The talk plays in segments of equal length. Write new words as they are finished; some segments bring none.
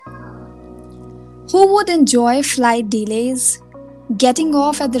Who would enjoy flight delays, getting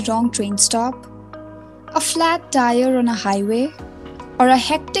off at the wrong train stop, a flat tire on a highway, or a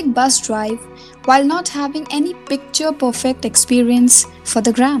hectic bus drive while not having any picture perfect experience for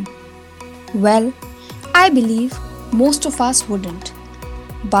the gram? Well, I believe most of us wouldn't.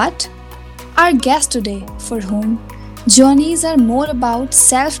 But our guest today, for whom journeys are more about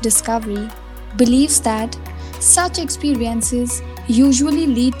self discovery, believes that such experiences usually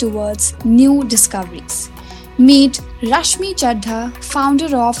lead towards new discoveries. Meet Rashmi Chadha,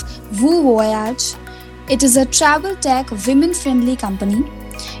 founder of Woo Voyage. It is a travel tech women friendly company.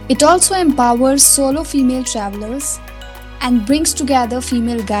 It also empowers solo female travelers and brings together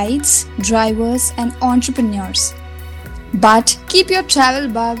female guides, drivers, and entrepreneurs. But keep your travel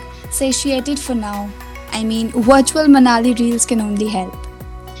bug satiated for now. I mean, virtual Manali reels can only help.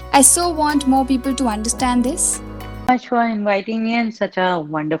 I so want more people to understand this. Much for inviting me and such a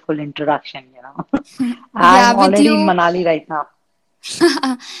wonderful introduction. Yeah, I'm with already in you, Manali right now.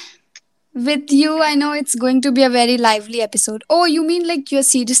 with you, I know it's going to be a very lively episode. Oh, you mean like you're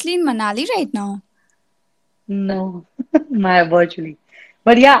seriously in Manali right now? No, my virtually.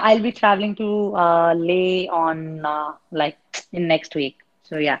 But yeah, I'll be traveling to Leh on like in next week.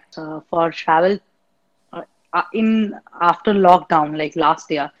 So yeah, so for travel in after lockdown like last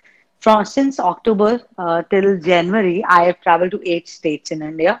year, from since October till January, I have traveled to 8 states in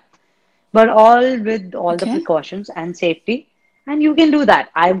India, but all with all the Okay. precautions and safety. And you can do that.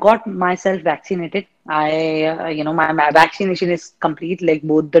 I've got myself vaccinated. My vaccination is complete, like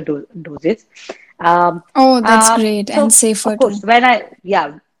both the doses. Um, Oh, that's great and so safer of course, too.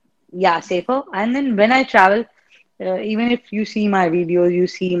 yeah, safer. And then when I travel, even if you see my videos, you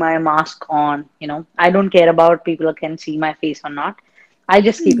see my mask on. I don't care about people can see my face or not. I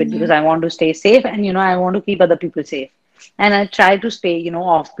just keep it Yeah. because I want to stay safe, and I want to keep other people safe. And I try to stay,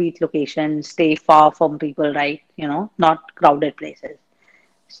 offbeat locations, stay far from people, right? Not crowded places.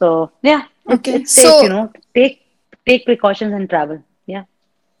 So yeah, it's Okay. it's safe, So, take precautions and travel. Yeah.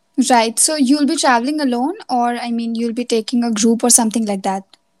 right. So you'll be traveling alone, or I mean, you'll be taking a group or something like that.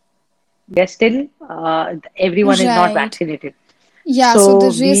 Yes, still, everyone is not Right. vaccinated. Yeah, so So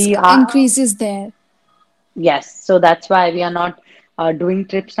the we risk are, increases there. yes, so that's why we are not doing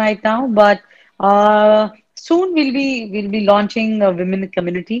trips right now. But soon we'll be launching a women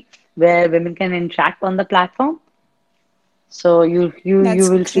community where women can interact on the platform. So you That's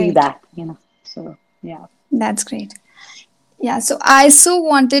will see great. that. So yeah. That's great. Yeah, so I so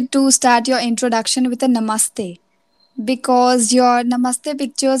wanted to start your introduction with a namaste because your namaste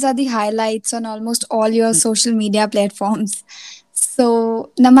pictures are the highlights on almost all your social media platforms.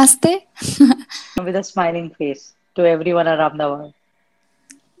 So, namaste. With a smiling face to everyone around the world.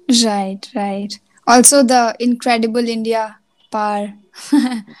 Right, right. Also, the incredible India par.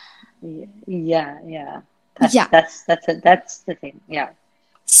 Yeah. That's Yeah. that's that's it. That's the thing. Yeah.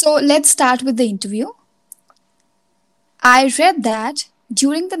 So, let's start with the interview. I read that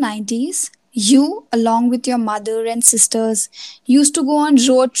during the 90s, you, along with your mother and sisters, used to go on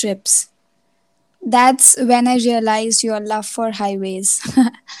road trips. That's when I realized your love for highways.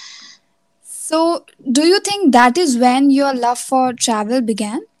 So, do you think that is when your love for travel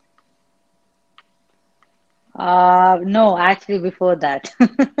began? No, actually before that.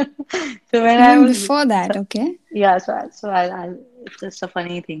 So when I Even was before that, so, okay? yeah, so it's just a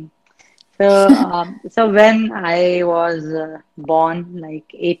funny thing. So when I was born, like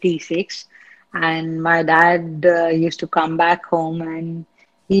 86, and my dad used to come back home and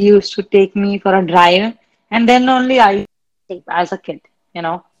he used to take me for a drive, and then only I sleep as a kid.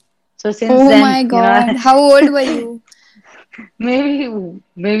 So since Oh then, my god, how old were you?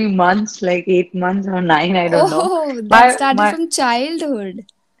 maybe months, like 8 months or nine, I don't know. Oh, that My started my from childhood.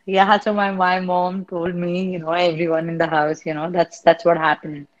 yeah, so my mom told me, everyone in the house, that's what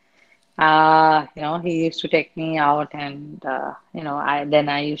happened. He used to take me out and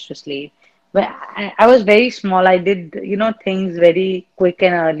I used to sleep. But I was very small. I did, things very quick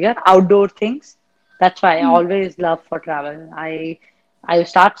and earlier, outdoor things. That's why I always love for travel. I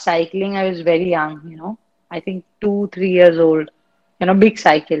start cycling, I was very young. I think 2, 3 years old, big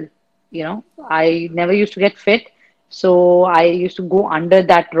cycle. I never used to get fit, so I used to go under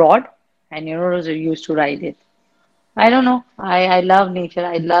that rod and used to ride it. I don't know. I love nature.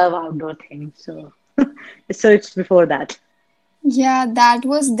 I love outdoor things. So it's before that. Yeah, that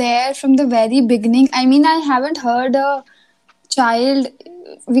was there from the very beginning. I mean, I haven't heard a child,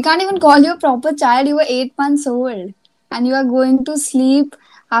 we can't even call you a proper child. You were 8 months old and you are going to sleep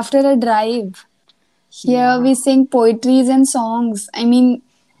after a drive. Here Yeah. we sing poetries and songs. I mean,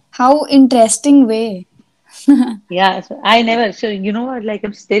 how interesting way. Yeah, so I never, so you know what, like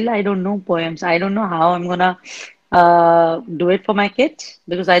I'm still, I don't know poems. I don't know how I'm gonna do it for my kids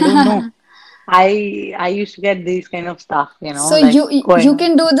because I don't know. I used to get these kind of stuff, So like you going on.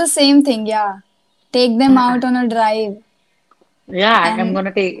 can do the same thing, yeah. Take them out on a drive Yeah, I'm and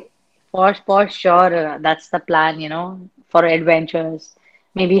gonna take for sure. That's the plan, for adventures,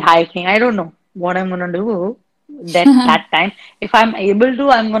 maybe hiking. I don't know what I'm gonna do that time. If I'm able to,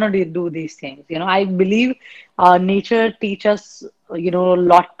 I'm gonna do these things. I believe nature teaches a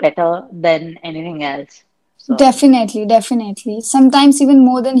lot better than anything else. So definitely, definitely. Sometimes even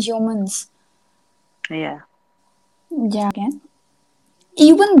more than humans. yeah. Yeah, again.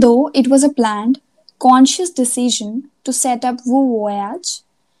 Even though it was a planned, conscious decision to set up Woo Voyage,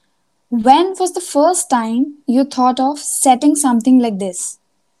 when was the first time you thought of setting something like this?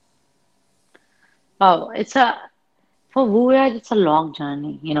 Oh, for Voyage, it's a long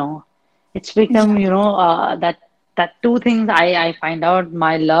journey. It's become, Yeah, that two things I find out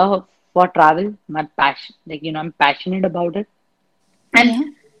my love for travel, my passion, like, I'm passionate about it, and yeah,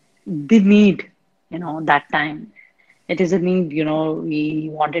 the need, that time. It is a need, we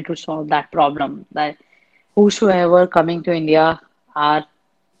wanted to solve that problem that whosoever coming to India are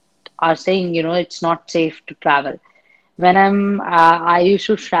are saying, it's not safe to travel. I used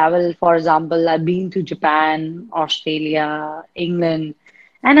to travel, for example, I've been to Japan, Australia, England,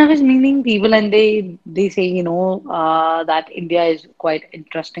 and I was meeting people, and they say, that India is quite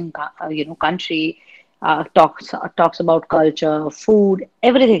interesting, country. Talks about culture, food,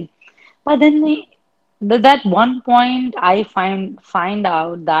 everything. But then that one point, I find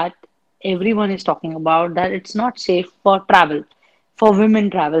out that everyone is talking about that it's not safe for travel, for women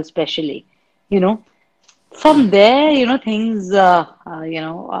travel especially. You know, from there, things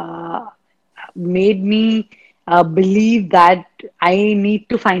made me believe that I need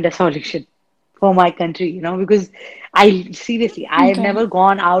to find a solution for my country, because I seriously, I have okay, never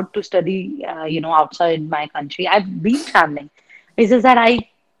gone out to study, outside my country. I've been traveling. It's just that I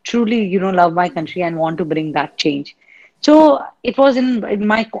truly, love my country and want to bring that change. So it was in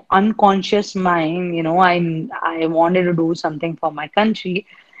my unconscious mind, I wanted to do something for my country,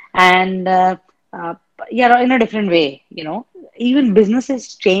 and uh, yeah, in a different way. Even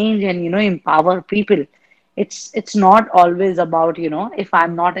businesses change and empower people. It's not always about, if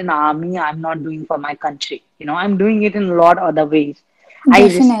I'm not in army, I'm not doing for my country. I'm doing it in a lot other ways. I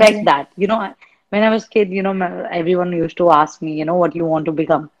respect definitely. that. When I was kid, everyone used to ask me, what you want to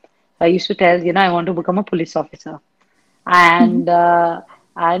become. I used to tell, I want to become a police officer. Mhm.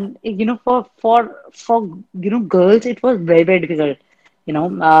 And for girls, it was very, very difficult. You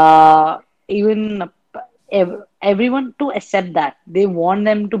know, even everyone to accept that they want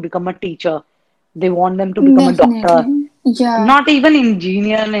them to become a teacher, they want them to become a doctor, Definitely. Yeah, not even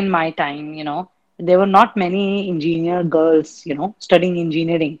engineer in my time. There were not many engineer girls, studying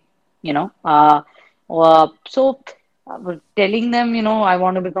engineering, you know. So telling them, I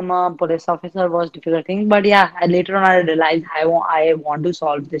want to become a police officer was difficult thing. But yeah, later on I realized I want to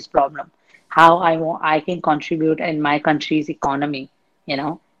solve this problem. How I can contribute in my country's economy,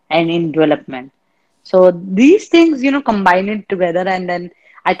 and in development. So these things, combine it together, and then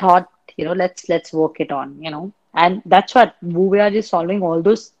I thought, let's work it on, and that's what Voyage is solving all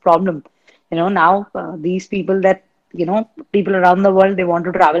those problems. Now these people that people around the world they want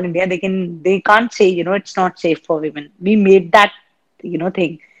to travel India, they can't say it's not safe for women. We made that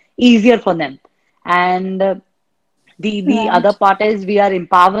thing easier for them, and the other right. part is we are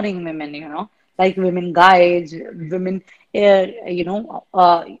empowering women, like women guides, women,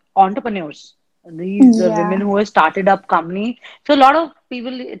 entrepreneurs. These women Yeah, who have started up company. So a lot of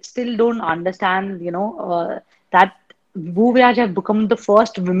people it still don't understand, that Voyage have become the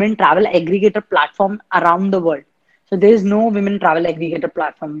first women travel aggregator platform around the world. So there is no women travel aggregator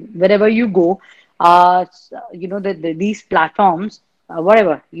platform. Wherever you go, these platforms,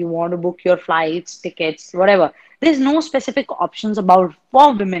 whatever you want to book your flights, tickets, whatever. There's no specific options about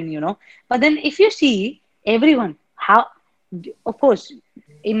for women, But then if you see everyone, how, of course,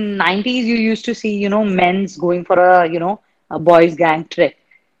 in 90s you used to see, men's going for a boys gang trip.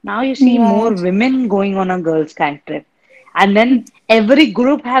 Now you see more right. women going on a girls gang trip. And then every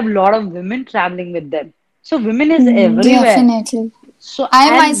group have a lot of women traveling with them. So women is everywhere. Definitely. So, I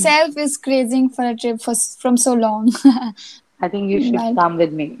and myself is craving for a trip from so long. I think you should But come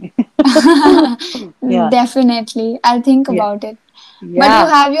with me. Yeah, definitely, I'll think yeah, about it. But you yeah.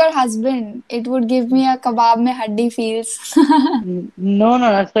 have your husband. It would give me a kebab mein haddi feels. No,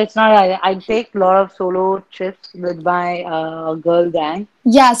 no, no. So it's not. I take a lot of solo trips with my girl gang.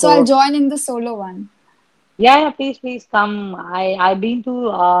 Yeah, so I'll So join in the solo one. Yeah, yeah, please, please come. I've been to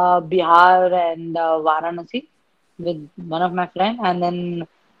Bihar and Varanasi with one of my friend, and then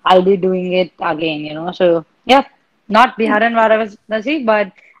I'll be doing it again, you know. So yeah, not Bihar and Varanasi,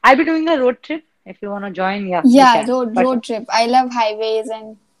 but I'll be doing a road trip. If you want to join, yeah, we Yeah, can. For sure. road trip. I love highways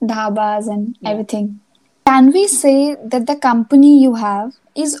and dhabas and Yeah. everything. Can we say that the company you have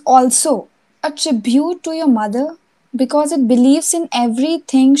is also a tribute to your mother because it believes in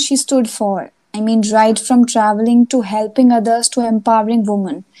everything she stood for? I mean, right from traveling to helping others to empowering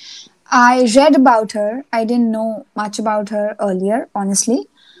women. I read about her. I didn't know much about her earlier, honestly.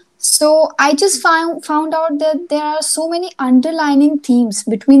 So I just found out that there are so many underlining themes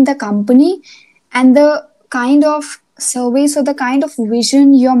between the company and the kind of service or the kind of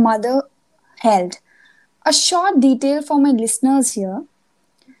vision your mother held. A short detail for my listeners here.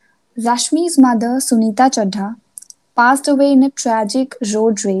 Rashmi's mother, Sunita Chadha, passed away in a tragic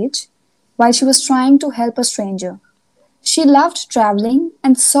road rage while she was trying to help a stranger. She loved traveling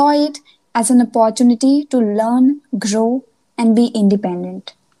and saw it as an opportunity to learn, grow, and be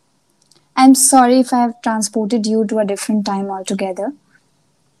independent. I'm sorry if I have transported you to a different time altogether.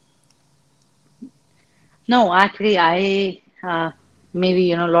 No, actually, maybe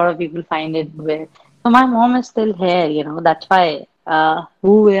you know a lot of people find it weird. So my mom is still here, you know. That's why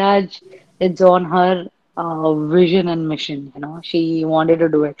Who Voyage it's on her vision and mission. You know, she wanted to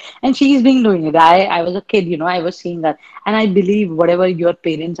do it, and she's been doing it. I was a kid, you know. I was seeing that, and I believe whatever your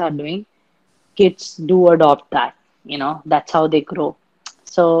parents are doing, kids do adopt that. You know, that's how they grow.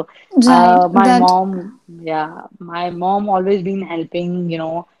 So Right, my that, mom, yeah, my mom always been helping, you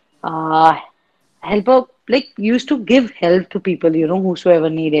know. Uh, Helper like used to give help to people, you know, whosoever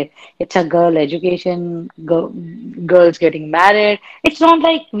needed. It's a girl education, girls getting married. It's not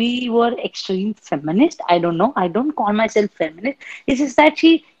like we were extreme feminist. I don't know. I don't call myself feminist. It's just that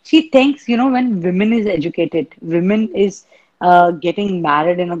she thinks, you know, when women is educated, women is getting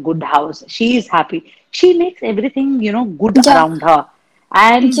married in a good house. She is happy. She makes everything, you know, good yeah, around her.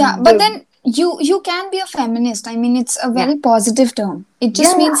 yeah, And but then you can be a feminist. I mean, it's a yeah, very positive term. It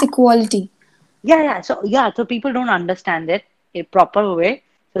just yeah, means equality. So people don't understand it a proper way.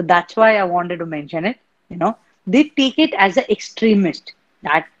 So that's why I wanted to mention it. You know, they take it as an extremist,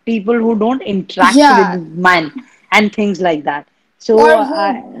 that people who don't interact with Yeah, men and things like that. So or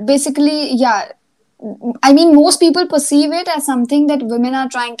who basically, yeah, I mean, most people perceive it as something that women are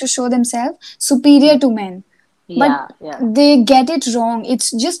trying to show themselves superior to men, but yeah, yeah, they get it wrong.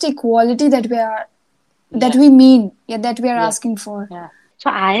 It's just equality that yeah, we mean, yeah, that we are yeah. asking for. Yeah. So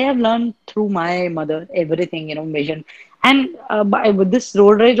I have learned through my mother everything, you know, vision. And with this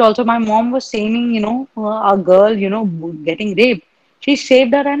road rage, also my mom was saying, you know, a girl, you know, getting raped. She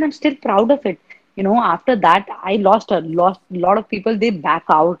saved her, and I'm still proud of it. You know, after that, I lost a lot of people. They back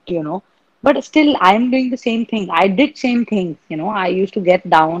out, you know. But still, I'm doing the same thing. I did same things, you know. I used to get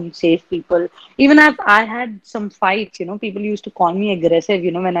down, save people. Even if I had some fights, you know, people used to call me aggressive,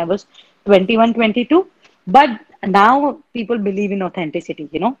 you know, when I was 21, 22. But now people believe in authenticity,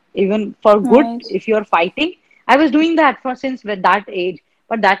 you know, even for good, Right. if you're fighting. I was doing that for since with that age.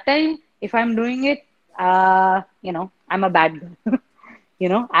 But that time, if I'm doing it, you know, I'm a bad girl. You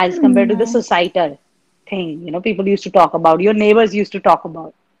know, as compared to the Right. societal thing, you know, people used to talk about, your neighbors used to talk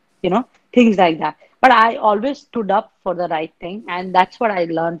about, you know, things like that. But I always stood up for the right thing, and that's what I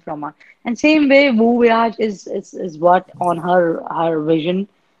learned from her. And same way, Wu Voyage is what on her vision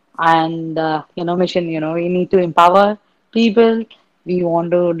and you know mission. You know, we need to empower people. We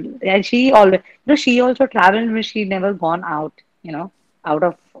want to, and she always, you know, she also traveled, but she never gone out. You know, out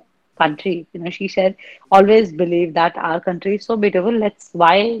of country. You know, she said, always believe that our country is so beautiful. Let's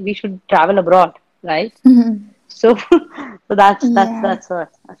why we should travel abroad, right? So, so Yeah. that's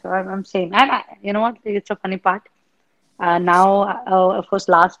what I'm saying. And you know what? It's a funny part. Now, of course,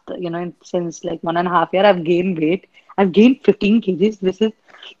 last since like 1.5 year, I've gained weight. I've gained 15 kgs. This is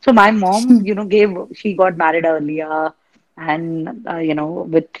so my mom, you know, gave she got married earlier, and you know,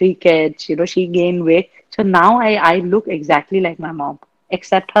 with 3 kids, you know, she gained weight. So now I look exactly like my mom,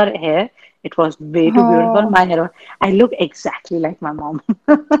 except her hair. It was way too beautiful. Oh. My hair, I look exactly like my mom.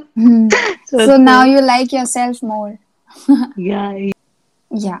 Hmm. So, So now so you like yourself more. yeah, yeah,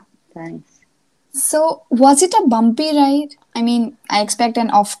 Yeah. thanks. So was it a bumpy ride? I mean, I expect,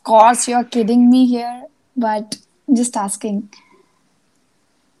 and of course you're kidding me here, but just asking.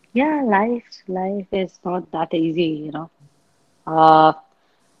 Yeah, life is not that easy, you know. Uh,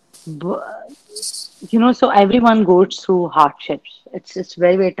 b- you know, so everyone goes through hardships. It's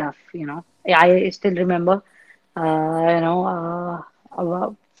very, very tough, you know. I still remember,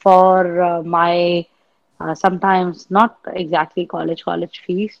 for my Sometimes not exactly college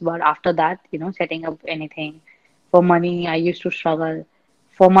fees, but after that, setting up anything for money, I used to struggle.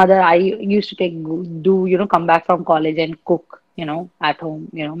 For mother, I used to come back from college and cook, at home,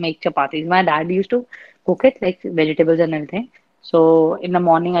 make chapatis. My dad used to cook it like vegetables and everything. So in the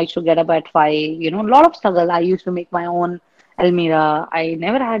morning, I used to get up at 5, a lot of struggle. I used to make my own Almira. I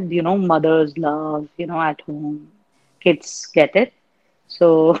never had, mother's love, at home. Kids get it.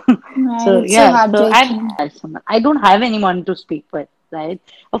 So, Right, so it's so yeah, so and heartbreaking. I don't have anyone to speak with, right?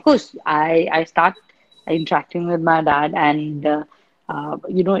 Of course, I start interacting with my dad, and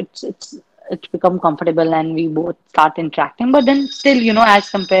it's become comfortable, and we both start interacting. But then still, as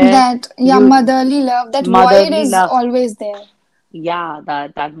compare That, yeah, you motherly love, that void motherly is love, always there. yeah,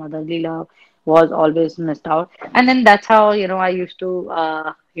 that motherly love was always missed out. And then that's how, I used to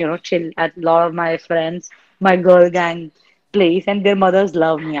chill at a lot of my friends, my girl gang place, and their mothers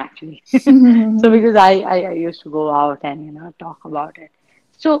love me actually. So because I used to go out and talk about it.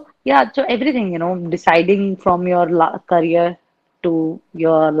 So yeah, so everything, deciding from your career to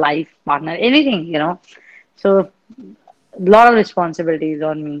your life partner, anything, so a lot of responsibilities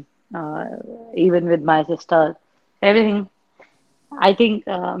on me, even with my sister, everything. I think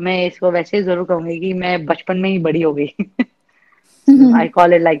मैं इसको वैसे ही जरूर कहूंगी कि मैं बचपन में ही बड़ी हो गई. So I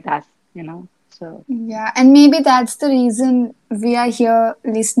call it like that, so Yeah, and maybe that's the reason we are here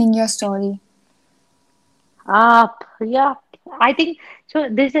listening your story. uh yeah, I think so.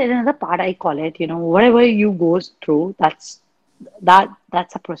 This is another part I call it, whatever you goes through, that's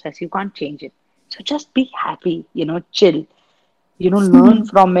a process. You can't change it. So just be happy, chill, learn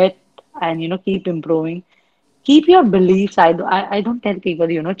from it, and keep improving. Keep your beliefs. I don't tell people,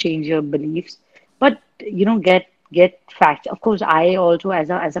 change your beliefs, but get facts. Of course, I also as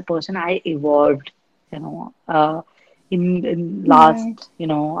a person, I evolved, you know, uh, in last,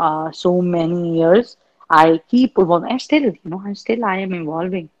 Right. so many years. I keep evolving. I am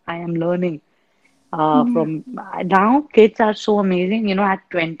evolving. I am learning. Yeah. From now, kids are so amazing. At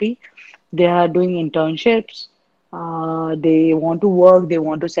 20, they are doing internships. They want to work. They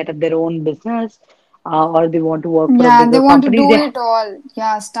want to set up their own business, or they want to work for a Yeah, they bigger want to company. do They it all.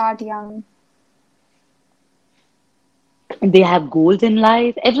 Yeah, start young. they have goals in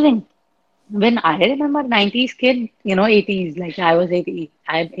life. Everything. When I remember 90s kid, 80s, like I was 80,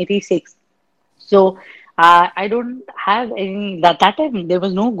 I'm 86. So I don't have any that time there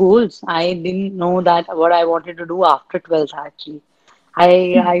was no goals. I didn't know that what I wanted to do after 12th actually.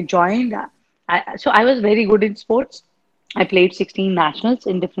 I joined. So I was very good in sports. I played 16 nationals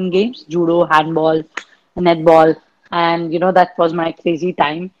in different games, judo, handball, netball, and that was my crazy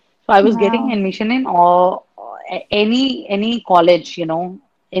time. So I was getting Wow. admission in any college,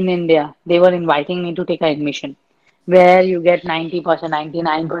 in India. They were inviting me to take admission, where you get 90%,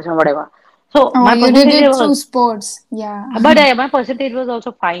 99%, whatever. So Oh, my you did percentage it through was, sports. Yeah. but my percentage was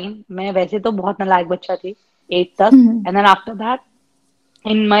also fine. मैं वैसे तो बहुत नालायक बच्चा थी 8th तक, and then after that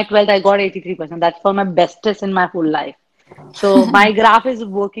in my 12th, I got 83%. That's for my bestest in my whole life. So my graph is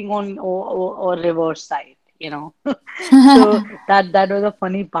working on or reverse side, So that was a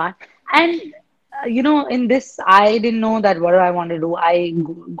funny part. And in this, I didn't know that what I want to do.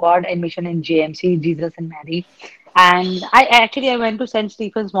 Got admission in JMC, Jesus and Mary, and I went to St.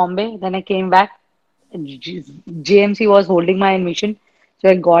 Stephen's, Bombay. Then I came back. JMC was holding my admission, so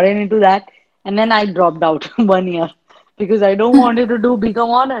I got into that, and then I dropped out 1 year because I don't wanted to do become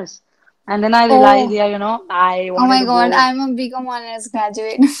honors. And then I realized, Oh, yeah, I oh wanted my to God, go. I'm a BCom honors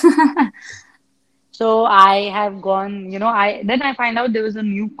graduate. So I have gone, I find out there was a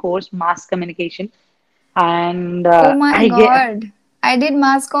new course, mass communication, and Oh my I get. God, I did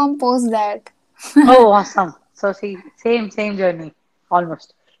mass comm post that. Oh, awesome. So see, same journey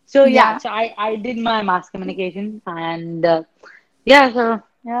almost. So yeah, Yeah, so I did my mass communication, and yeah, so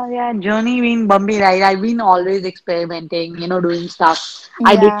yeah, journey been bumpy ride. I've been always experimenting, doing stuff.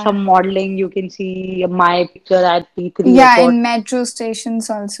 I did yeah, some modeling. You can see my picture at P3 yeah, airport. in metro stations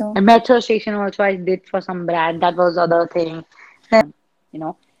also. A metro station also I did for some brand. That was other thing. You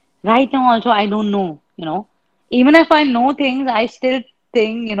know. Right now also I don't know. Even if I know things, I still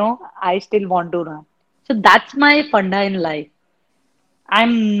think, I still want to run. So that's my funda in life.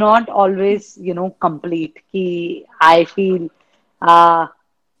 I'm not always, complete. Ki I feel, uh,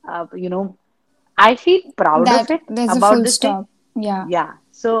 you know, I feel proud of That it there's a about full this thing. stop. Yeah. Yeah.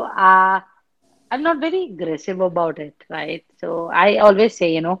 So, I'm not very aggressive about it, right? So I always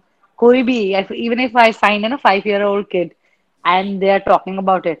say, koi bhi, even if I find, 5-year-old kid and they are talking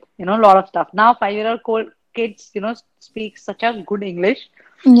about it, a lot of stuff. Now, 5-year-old kids, speak such a good English.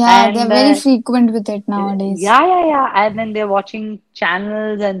 Yeah, they're And very frequent with it nowadays. yeah. And then they're watching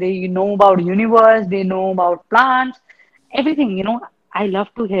channels and they know about universe, they know about plants, everything, I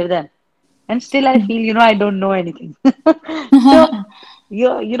love to hear them. And still I feel, I don't know anything.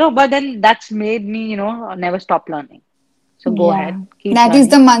 So, but then that's made me, never stop learning. So go ahead, Yeah, keep that is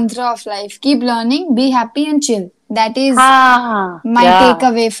the learning. mantra of life. Keep learning, be happy, and chill. That is my Yeah.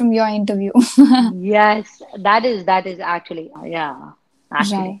 takeaway from your interview. Yes, that is actually, yeah,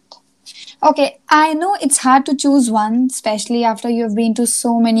 actually. Right. Okay, I know it's hard to choose one, especially after you've been to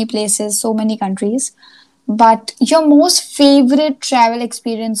so many places, so many countries. But your most favorite travel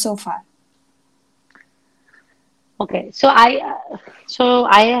experience so far? Okay, so I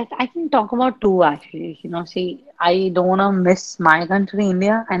can talk about two actually. See, I don't wanna miss my country,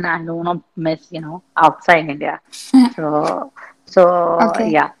 India, and I don't wanna miss, outside India. So,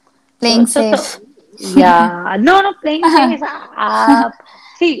 Okay, yeah. So playing so so safe. yeah. No, no, playing safe.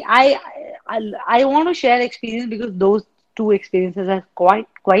 See, I want to share experience because those two experiences are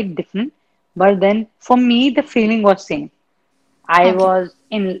quite different. But then for me, the feeling was same. I Okay. was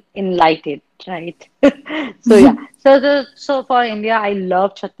enlightened, right? So yeah. So for India, I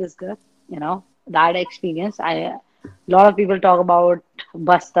love Chhattisgarh. That experience. A lot of people talk about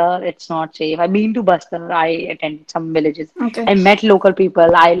Bastar. It's not safe. I've been to Bastar. I attended some villages. Okay. I met local people.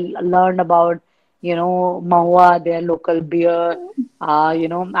 I learned about, Mahua, their local beer.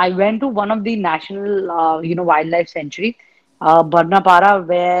 I went to one of the national, wildlife sanctuary, Barnapara,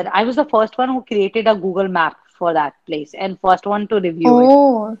 where I was the first one who created a Google map for that place and first one to review it.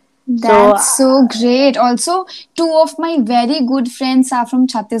 Oh, So, that's so great. Also, two of my very good friends are from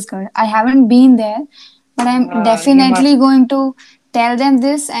Chhattisgarh. I haven't been there, but I'm you must, definitely going to tell them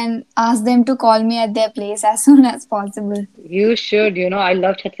this and ask them to call me at their place as soon as possible. you should, I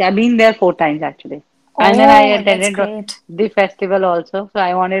love Chhattisgarh. I've been there 4 times actually. And then I Oh, that's attended great. the festival also. So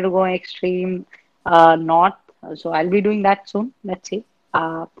I wanted to go extreme north. So I'll be doing that soon. Let's see.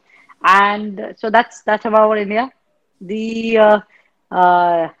 Uh, and so that's about India. The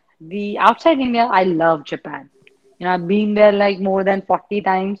uh, the outside India, I love Japan. I've been there like more than 40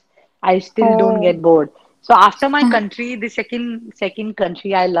 times. I still don't Oh, get bored. So after my country, the second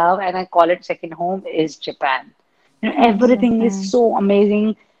country I love and I call it second home is Japan. Everything is Japan. so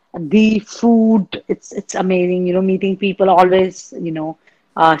amazing. The food, it's amazing. Meeting people always,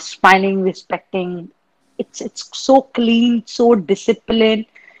 smiling, respecting. It's so clean, so disciplined,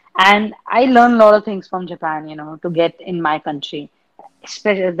 and I learn a lot of things from Japan, to get in my country.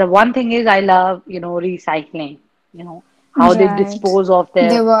 Especially the one thing is I love, recycling, how they Right. dispose of They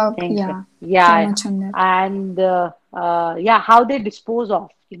their work, things. yeah, so Yeah, much on that. and yeah, how they dispose of,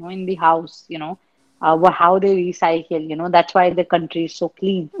 in the house, how they recycle, that's why the country is so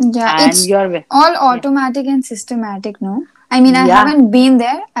clean. Yeah, And it's you're, all yeah, automatic and systematic, no? I mean, I yeah. haven't been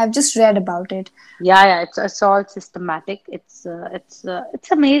there, I've just read about it. Yeah, it's all systematic. It's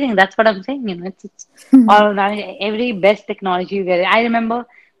amazing. That's what I'm saying. It's all every best technology you get. I remember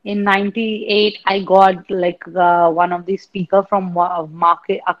in '98 I got like one of the speaker from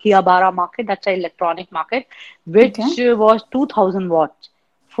market Akihabara market. That's an electronic market, Okay. which was 2,000 watts.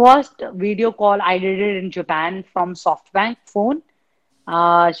 First video call I did it in Japan from SoftBank phone.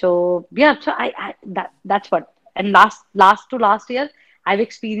 So yeah, so that's what. And last year, I've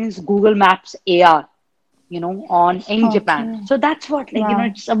experienced Google Maps AR, on in Japan. Okay. So that's what, like, Wow.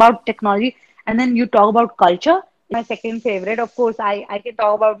 it's about technology. And then you talk about culture. My second favorite, of course, I can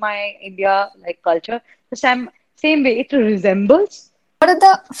talk about my India like culture. The same way it resembles. What are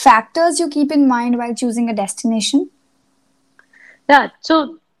the factors you keep in mind while choosing a destination? Yeah.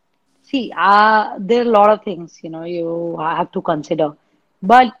 So see, there are a lot of things, you have to consider.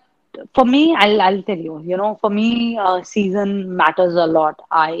 But for me, I'll tell you, for me, season matters a lot.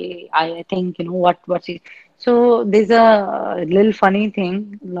 I think, so there's a little funny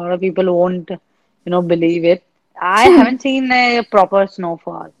thing. A lot of people won't, believe it. I haven't seen a proper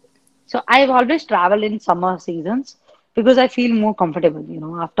snowfall. So I've always traveled in summer seasons because I feel more comfortable.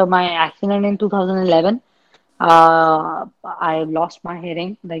 After my accident in 2011, I lost my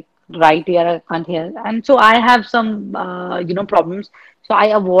hearing, like right ear I can't hear, and so I have some problems. So I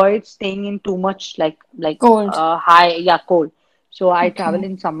avoid staying in too much like Cold. high, yeah, cold. So I travel Okay.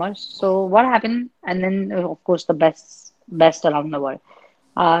 in summers. So what happened? And then of course the best around the world.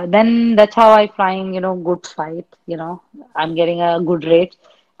 Then that's how I flying, good flight. I'm getting a good rate.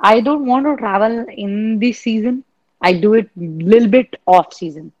 I don't want to travel in this season. I do it little bit off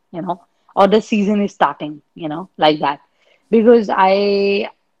season, or the season is starting, like that. Because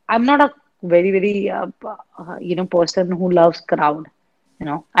I'm not a very person who loves crowd.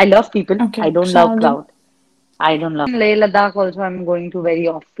 I love people. I Okay. don't love Crowded. crowd. I don't love. In Leh Ladakh also I'm going to very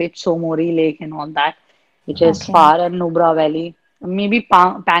off-piste Somori Lake and all that, which is Okay. far, and Nubra Valley. Maybe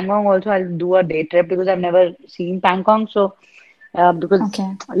Pangong also I'll do a day trip because I've never seen Pangong. So because Okay.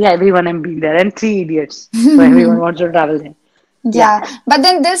 yeah, everyone I'm being there and Three Idiots. So everyone wants to travel there. Yeah. Yeah, but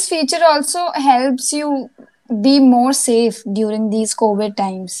then this feature also helps you be more safe during these COVID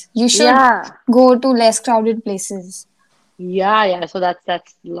times. You should Yeah. go to less crowded places. Yeah, yeah. So that's a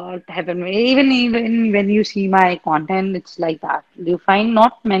lot happen. Even when you see my content, it's like that. You find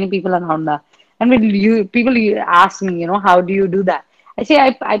not many people around that. And when you ask me, how do you do that? I say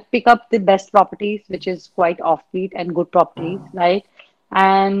I pick up the best properties, which is quite offbeat and good properties, right?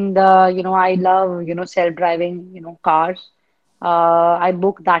 And I love self-driving cars. I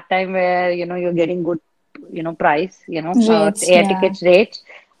book that time where you're getting good price, Rates, air yeah. tickets rates.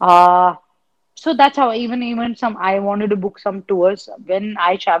 Uh, so that's how even some I wanted to book some tours when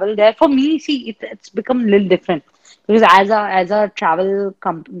I travel there. For me, see, it's become a little different because as a travel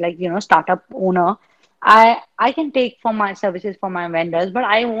like startup owner, I can take for my services for my vendors, but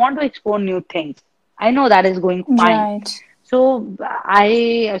I want to explore new things. I know that is going fine. Right. So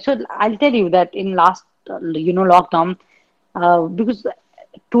I'll tell you that in last lockdown, because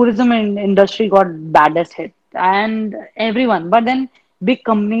tourism industry got baddest hit and everyone, but then big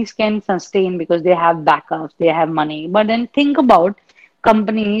companies can sustain because they have backups, they have money. But then think about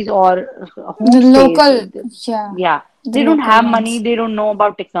companies or The homestays. local, yeah, Yeah, the they don't local have money, ones. they don't know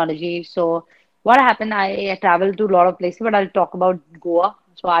about technology. So what happened? I traveled to a lot of places, but I'll talk about Goa.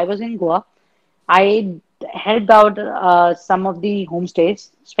 So I was in Goa. I helped out some of the homestays,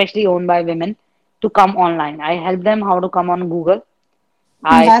 especially owned by women, to come online. I helped them how to come on Google.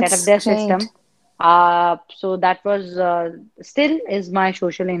 I set up That's their great. system. So that was still is my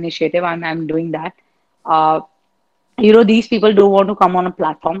social initiative. I'm doing that. Uh, these people don't want to come on a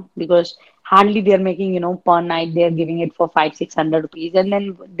platform because hardly they're making, per night they're giving it for 500-600 rupees, and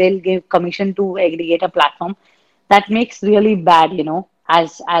then they'll give commission to aggregate a platform. That makes really bad,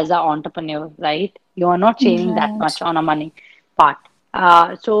 as an entrepreneur, right? You are not saving that much Right. on a money part.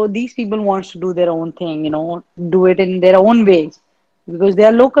 So these people wants to do their own thing, do it in their own ways because they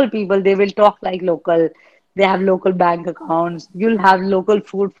are local people. They will talk like local. They have local bank accounts. You'll have local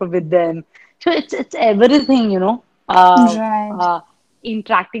food for with them. So it's everything, Right.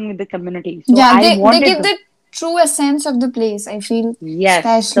 interacting with the community. So Yeah, I they wanted give to. the true essence of the place, I feel, Yes.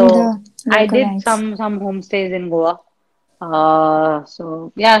 especially So the I local did nights. some homestays in Goa.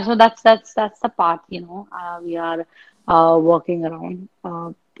 So yeah, so that's the part, we are working around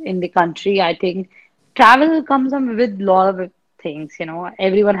in the country. I think travel comes up with a lot of things,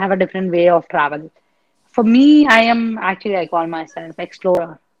 Everyone have a different way of travel. For me, I call myself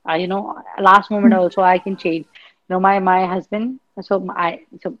explorer. Last moment also I can change. My husband. So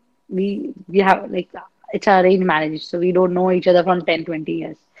we have like it's a arranged marriage, so we don't know each other from 10-20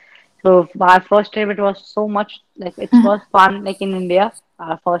 years. So our first trip, it was so much like it was fun, like in India.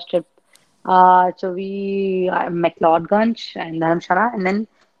 Our first trip. So we met Lordganj and Dharamshala, and then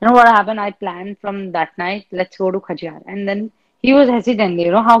what happened? I planned from that night, let's go to Khajiar, and then he was hesitant.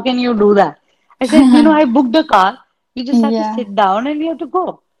 How can you do that? I said, I booked the car. You just have to Yeah. sit down and we have to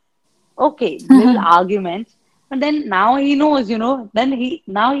go. Okay, little arguments, but then now he knows. Then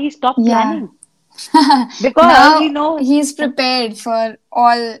he stopped Yeah. planning because he Now knows. he's prepared for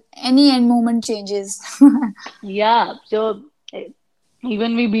all any end moment changes. Yeah, so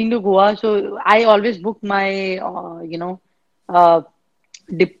even we been to Goa, so I always book my uh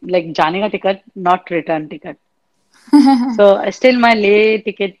dip, like जाने का ticket, not return ticket. So still my Leh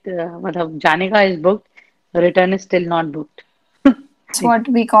ticket, मतलब जाने का is booked, return is still not booked. That's what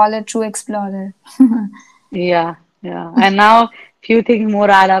we call a true explorer. Yeah, yeah. And now few things more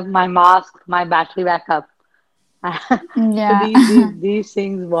add up. My mask, my battery backup. So Yeah. these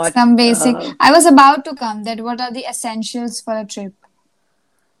things what Some basic. I was about to come that what are the essentials for a trip?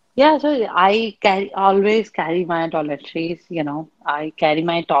 yeah, so I always carry my toiletries, I carry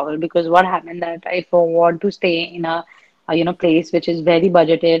my towel because what happened that if I want to stay in a place which is very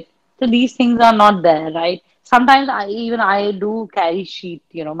budgeted, so these things are not there, right? Sometimes I do carry sheet,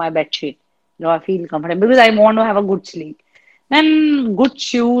 my bed sheet. I feel comfortable because I want to have a good sleep. Then good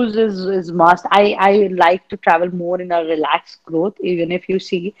shoes is must. I like to travel more in a relaxed growth. Even if you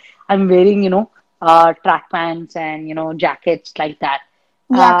see, I'm wearing, track pants and jackets like that.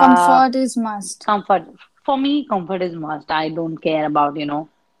 Yeah, Uh, comfort is must. Comfort. For me, comfort is must. I don't care about,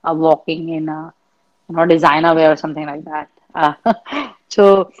 walking in a, designer wear or something like that.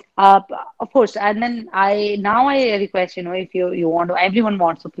 So, of course, and then I request, if you want to, everyone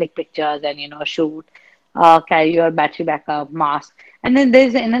wants to click pictures and, shoot. carry your battery backup, mask. And then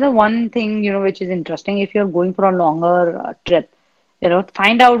there's another one thing, which is interesting. If you're going for a longer trip,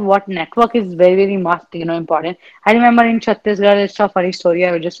 find out what network is very, very must, important. I remember in Chhattisgarh, it's a funny story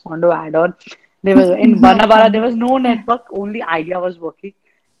I would just want to add on. There was in No Banabara, there problem. was no network, only Idea was working.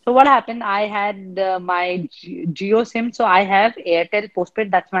 So what happened? I had my Geo SIM, so I have Airtel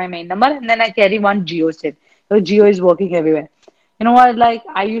postpaid. That's my main number, and then I carry one Geo SIM. So Geo is working everywhere. You know what? Like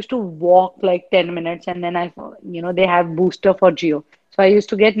I used to walk like 10 minutes, and then they have booster for Geo. So I used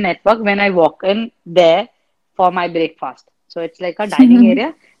to get network when I walk in there for my breakfast. So it's like a dining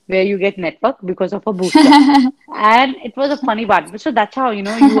area where you get network because of a booster. And it was a funny part. So that's how,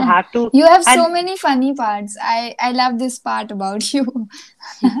 you have to, You have so and many funny parts. I love this part about you.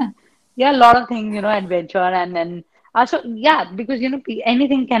 yeah, a lot of things, adventure and then so yeah, because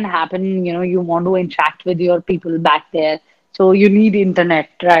anything can happen, you want to interact with your people back there. So you need internet,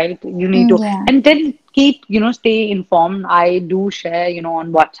 right? You need to Yeah. and then keep, stay informed. I do share,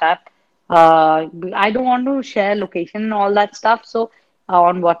 on WhatsApp. I don't want to share location and all that stuff. So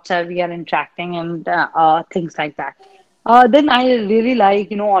on WhatsApp we are interacting and things like that. Then I really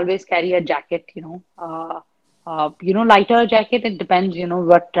like, always carry a jacket, lighter jacket, it depends,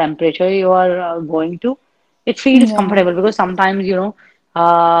 what temperature you are going to. It feels Yeah. comfortable because sometimes,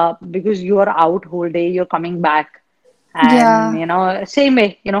 because you are out whole day, you're coming back, and Yeah. same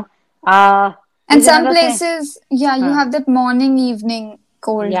way, And there's some another thing. places, yeah, you Huh. have that morning, evening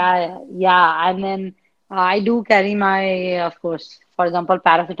cold. Yeah, yeah, and then I do carry my, of course, for example,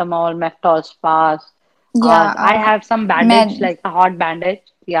 paracetamol, Meftol, Spas. Yeah, I have some bandage, med. like a hot bandage.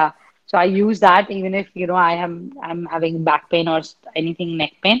 Yeah, so I use that even if I'm having back pain or anything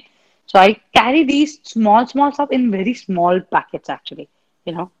neck pain. So I carry these small, small stuff in very small packets actually.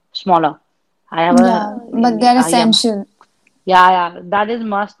 Smaller. I have Yeah, but they're yeah, essential. yeah, that is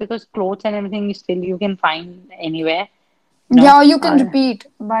must because clothes and everything still you can find anywhere. No. Yeah, you can repeat,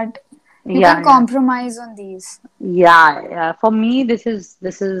 but you Yeah, can't yeah. compromise on these. Yeah, yeah. For me, this is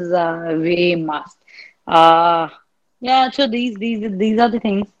way must. Uh, yeah. So these are the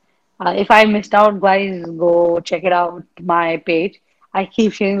things. If I missed out, guys, go check it out my page. I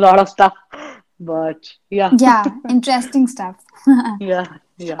keep sharing a lot of stuff, but yeah, Yeah, interesting stuff. yeah,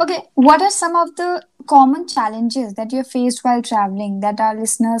 yeah. Okay, what are some of the common challenges that you're faced while traveling that our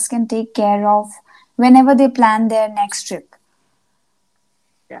listeners can take care of whenever they plan their next trip?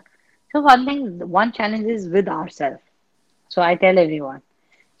 Yeah. So one challenge is with ourselves. So I tell everyone.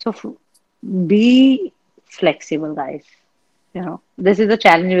 So be flexible, guys. This is a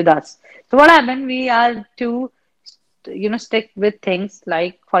challenge with us. So what happened? We are to, stick with things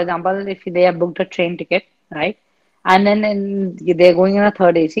like, for example, if they have booked a train ticket, right? And then they're going in a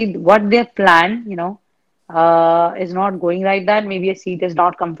third AC, what they planned, is not going like that. Maybe a seat is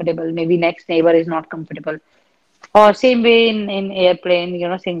not comfortable. Maybe next neighbor is not comfortable. Or same way in airplane,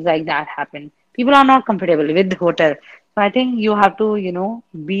 things like that happen. People are not comfortable with the hotel. So I think you have to,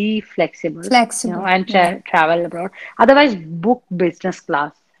 be flexible, Flexible, and yeah. travel abroad. Otherwise, book business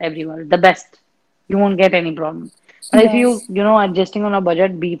class everywhere, the best. You won't get any problem. But if Yes. adjusting on a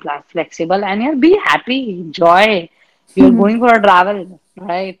budget, be flexible and be happy, enjoy. You're going for a travel,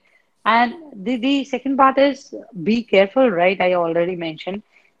 right? And the second part is be careful, right? I already mentioned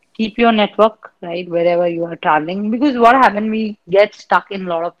keep your network right wherever you are traveling because what happened we get stuck in a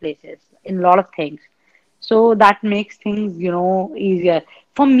lot of places in a lot of things so that makes things easier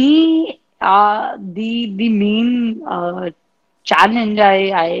for me the main challenge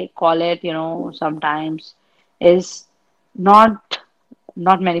I call it sometimes is not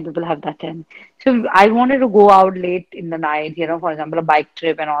not many people have that time so I wanted to go out late in the night for example a bike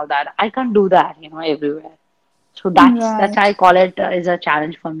trip and all that I can't do that everywhere so that's Right. I call it is a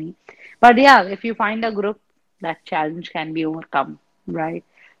challenge for me. But yeah, if you find a group, that challenge can be overcome, right?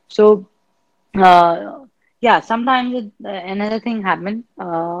 So yeah, sometimes another thing happen.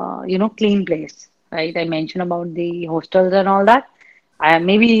 Clean place, right? I mentioned about the hostels and all that.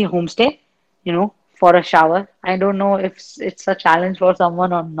 Maybe homestay, for a shower. I don't know if it's a challenge for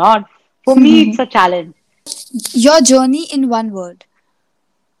someone or not. For me, it's a challenge. Your journey in one word.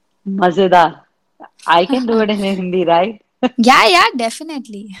 Mazedar. I can do it in Hindi, right? Yeah, yeah,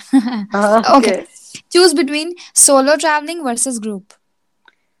 definitely. Okay. Okay. Choose between solo traveling versus group,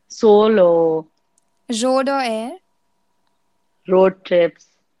 Solo, road or air, road trips,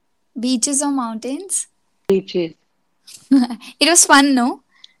 beaches or mountains. beaches. It was fun, no?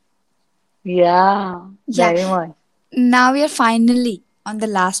 Yeah, Yeah. very much. Now we are finally on the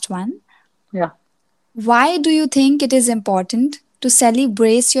last one. Yeah. Why do you think it is important to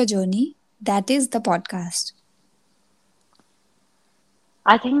celebrate your journey? That is the podcast.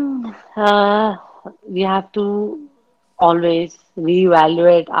 I think we have to always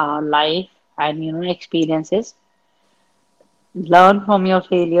reevaluate our life and experiences, learn from your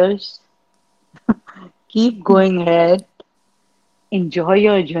failures, keep going ahead, enjoy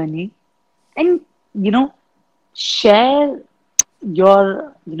your journey, and you know share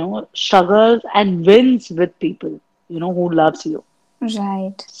your struggles and wins with people who loves you.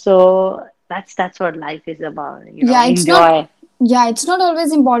 Right. So that's what life is about. Yeah, it's not Enjoy. yeah, it's not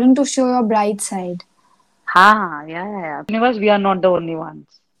always important to show your bright side. Ha, yeah, yeah, yeah. Universe, we are not the only ones.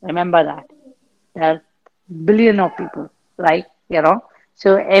 Remember that. There are billion of people, right?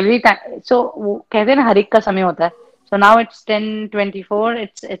 So every time, so वो कहते हैं ना हर एक का समय होता है. So now it's 10:24.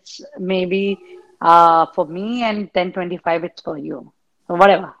 It's maybe for me, and 10:25 it's for you. So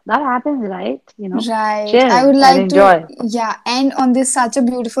whatever that happens, right? Right. I Chill would and like to, enjoy. yeah, end on this such a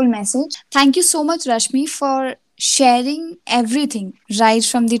beautiful message. Thank you so much, Rashmi, for sharing everything, right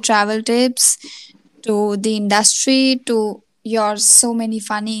from the travel tips to the industry to your so many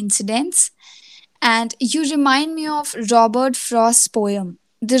funny incidents. And you remind me of Robert Frost's poem,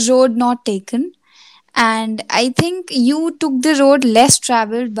 The Road Not Taken. And I think you took the road less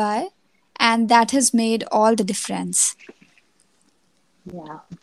traveled by, and that has made all the difference. Yeah.